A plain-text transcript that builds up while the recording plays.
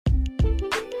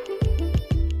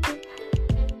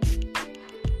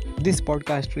This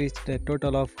podcast reached a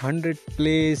total of 100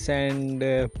 plays, and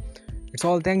it's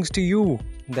all thanks to you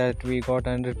that we got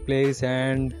 100 plays.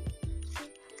 And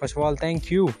first of all,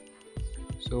 thank you.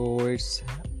 So it's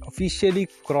officially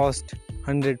crossed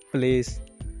 100 plays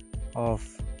of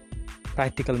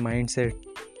Practical Mindset.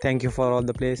 Thank you for all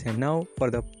the plays, and now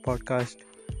for the podcast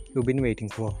you've been waiting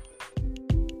for.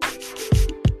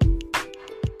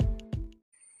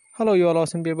 Hello, you all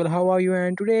awesome people. How are you?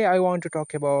 And today I want to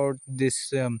talk about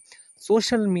this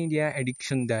social media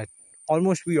addiction that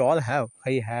almost we all have.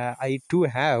 I too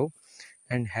have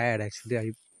and had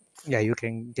actually. You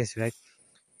can guess, right?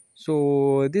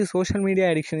 So this social media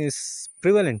addiction is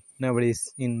prevalent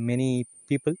nowadays in many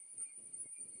people.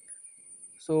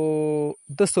 So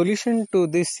the solution to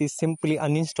this is simply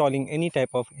uninstalling any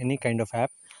kind of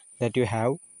app that you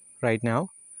have right now.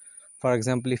 For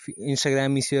example, if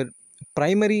Instagram is your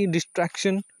primary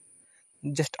distraction,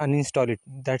 just uninstall it.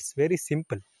 That's very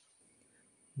simple.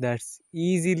 That's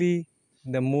easily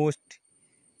the most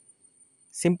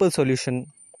simple solution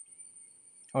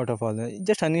out of all.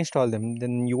 Just uninstall them,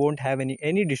 then you won't have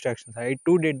any distractions. I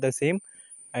too did the same.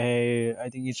 I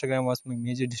think Instagram was my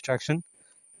major distraction.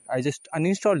 I just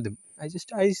uninstalled them. I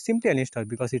simply uninstalled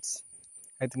because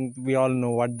I think we all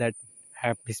know what that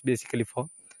app is basically for.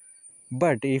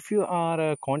 But if you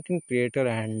are a content creator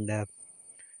and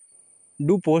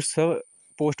do post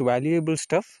valuable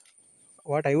stuff,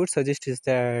 what I would suggest is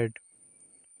that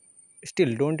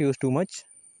still don't use too much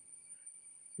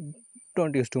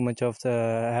of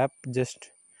the app. Just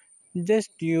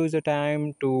use the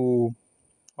time to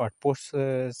post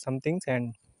some things,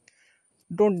 and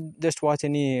don't just watch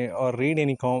any or read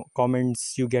any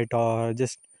comments you get, or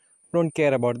just don't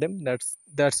care about them.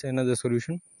 That's another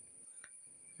solution.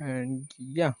 And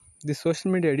yeah, this social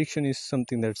media addiction is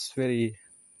something that's very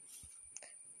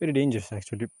very dangerous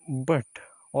actually. But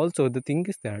also the thing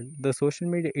is that the social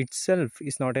media itself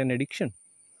is not an addiction.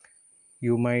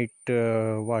 You might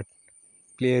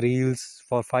play reels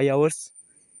for 5 hours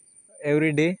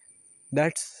every day.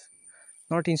 That's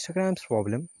not Instagram's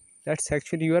problem. That's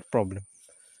actually your problem.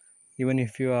 Even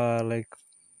if you are like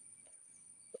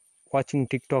watching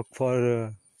TikTok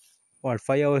for 5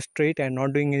 hours straight and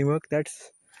not doing any work,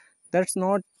 that's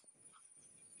not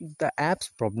the app's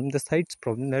problem, the site's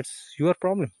problem. That's your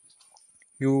problem.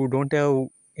 You don't have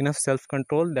enough self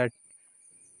control. That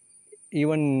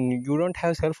even you don't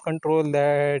have self control,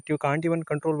 that you can't even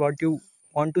control what you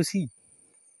want to see.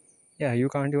 Yeah, you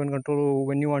can't even control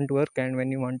when you want to work and when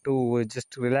you want to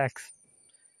just relax.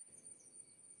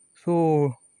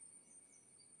 So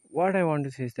what I want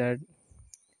to say is that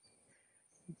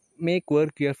make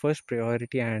work your first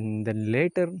priority, and then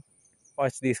later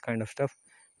watch this kind of stuff,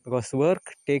 because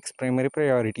work takes primary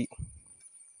priority.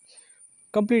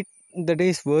 Complete the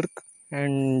day's work,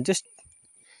 and just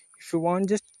if you want,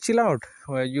 just chill out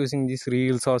using these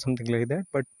reels or something like that.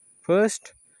 But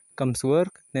first comes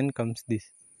work, then comes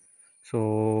this.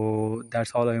 So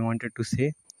that's all I wanted to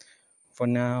say for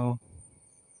now.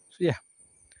 So yeah,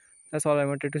 that's all I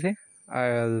wanted to say.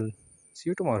 I'll see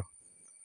you tomorrow.